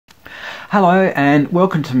Hello and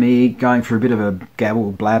welcome to me going for a bit of a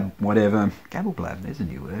gabble blab, whatever. Gabble blab, there's a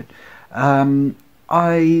new word.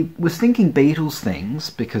 I was thinking Beatles things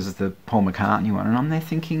because of the Paul McCartney one, and I'm there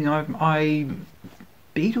thinking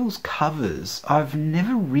Beatles covers. I've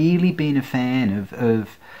never really been a fan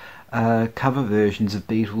of cover versions of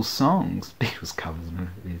Beatles songs. Beatles covers,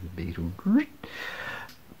 there's a Beatle.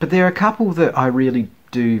 But there are a couple that I really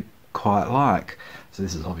do quite like. So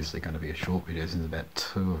this is obviously going to be a short video, since there's about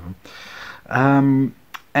two of them.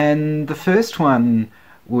 And the first one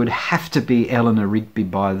would have to be Eleanor Rigby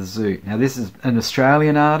by the Zoot. Now this is an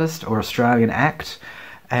Australian artist or Australian act,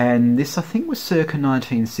 and this I think was circa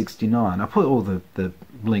 1969. I put all the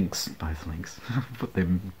links, both links, put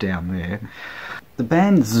them down there. The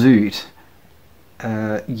band Zoot,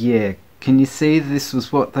 yeah, can you see this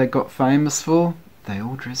was what they got famous for? They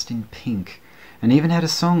all dressed in pink, and even had a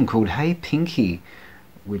song called Hey Pinky,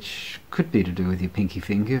 which could be to do with your pinky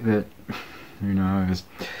finger, but who knows.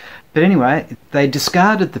 But anyway, they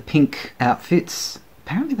discarded the pink outfits.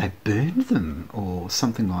 Apparently they burned them or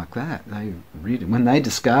something like that. They really, when they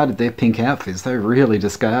discarded their pink outfits, they really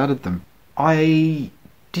discarded them. I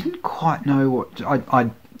didn't quite know what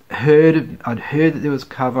I'd heard that there was a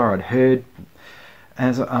cover. I'd heard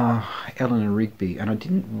as Eleanor Rigby, and I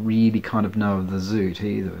didn't really kind of know of the Zoot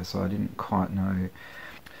either, so I didn't quite know.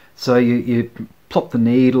 So you plop the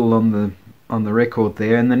needle on the record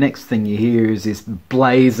there, and the next thing you hear is this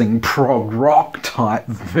blazing prog rock type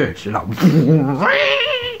version of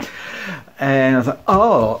and I was like,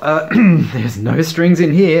 oh, there's no strings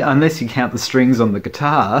in here unless you count the strings on the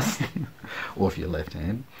guitars or if you're left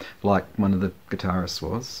hand, like one of the guitarists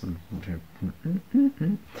was.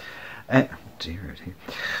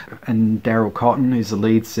 And Daryl Cotton, who's the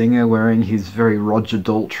lead singer, wearing his very Roger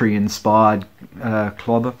Daltrey inspired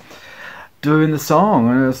clobber, doing the song.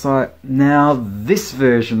 And it was like, now this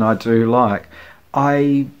version I do like.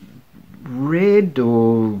 I read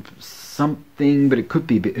or something, but it could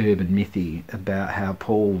be a bit urban mythy, about how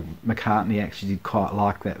Paul McCartney actually did quite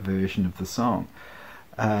like that version of the song.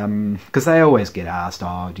 Because they always get asked,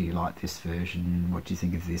 oh, do you like this version? What do you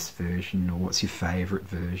think of this version? Or what's your favourite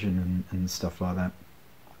version? And stuff like that.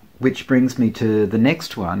 Which brings me to the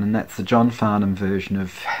next one, and that's the John Farnham version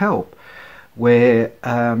of Help, where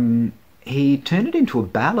he turned it into a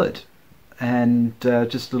ballad, and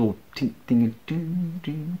just a little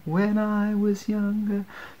ting, when I was younger,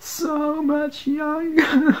 so much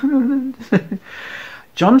younger.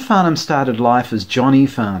 John Farnham started life as Johnny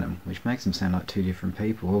Farnham, which makes him sound like two different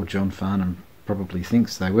people. Well, John Farnham probably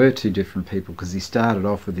thinks they were two different people, because he started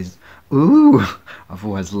off with his, ooh, I've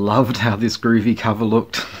always loved how this groovy cover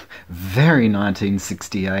looked. Very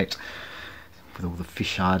 1968, with all the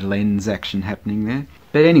fish-eyed lens action happening there.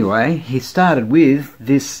 But anyway, he started with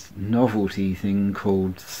this novelty thing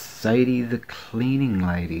called Sadie the Cleaning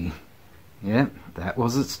Lady. Yeah, that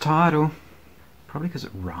was its title. Probably because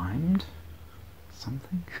it rhymed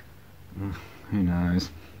something. Who knows.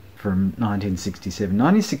 From 1967.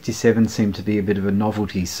 1967 seemed to be a bit of a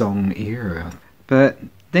novelty song era. But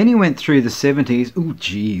then he went through the 70s. Ooh,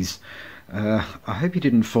 geez. I hope he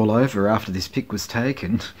didn't fall over after this pic was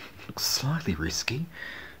taken. Looks slightly risky.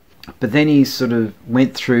 But then he sort of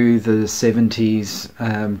went through the 70s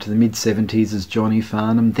to the mid-70s as Johnny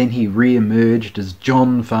Farnham. Then he re-emerged as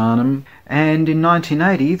John Farnham. And in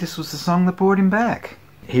 1980, this was the song that brought him back.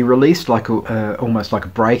 He released like almost like a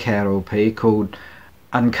breakout LP called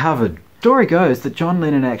Uncovered. Story goes that John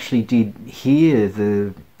Lennon actually did hear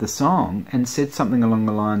the song and said something along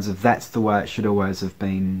the lines of, that's the way it should always have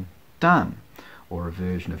been done, or a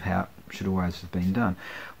version of how it should always have been done.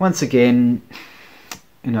 Once again,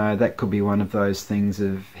 you know, that could be one of those things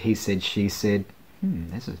of he said, she said.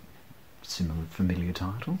 There's a similar familiar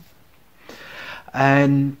title.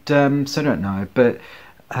 And so I don't know, but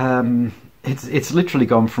it's literally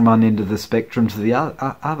gone from one end of the spectrum to the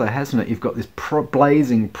other, hasn't it? You've got this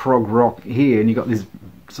blazing prog rock here, and you've got this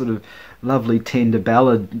sort of lovely tender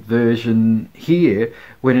ballad version here,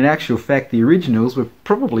 when in actual fact the originals were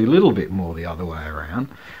probably a little bit more the other way around,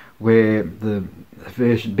 where the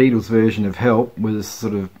Beatles version of Help was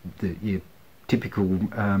sort of your typical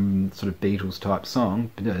sort of Beatles type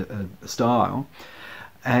song style,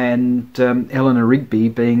 and Eleanor Rigby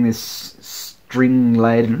being this string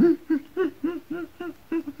laden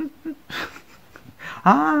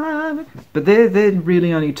but they're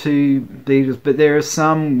really only two Beatles. But there are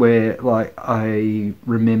some where, like, I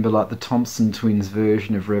remember like the Thompson Twins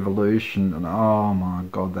version of Revolution, and oh my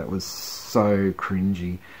god, that was so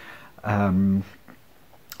cringy.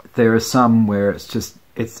 There are some where it's just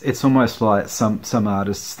it's almost like some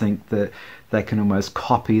artists think that they can almost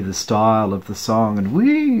copy the style of the song, and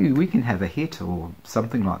we can have a hit or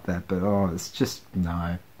something like that. But it's just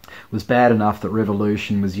no. It was bad enough that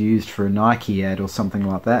Revolution was used for a Nike ad or something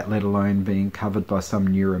like that, let alone being covered by some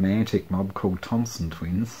new romantic mob called Thompson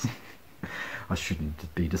Twins. I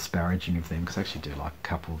shouldn't be disparaging of them because I actually do like a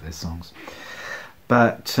couple of their songs.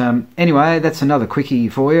 But anyway, that's another quickie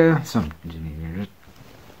for you. So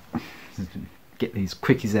get these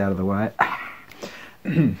quickies out of the way.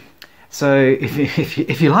 So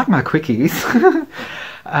if you like my quickies,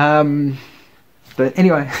 but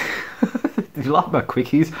anyway. If you like my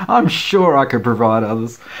quickies, I'm sure I could provide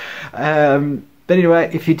others. But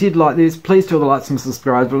anyway, if you did like this, please do all the likes and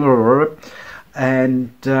subscribe.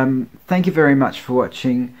 And thank you very much for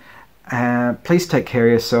watching. Please take care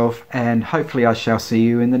of yourself, and hopefully I shall see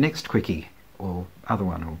you in the next quickie or other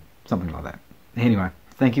one or something like that. Anyway,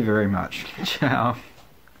 thank you very much. Ciao.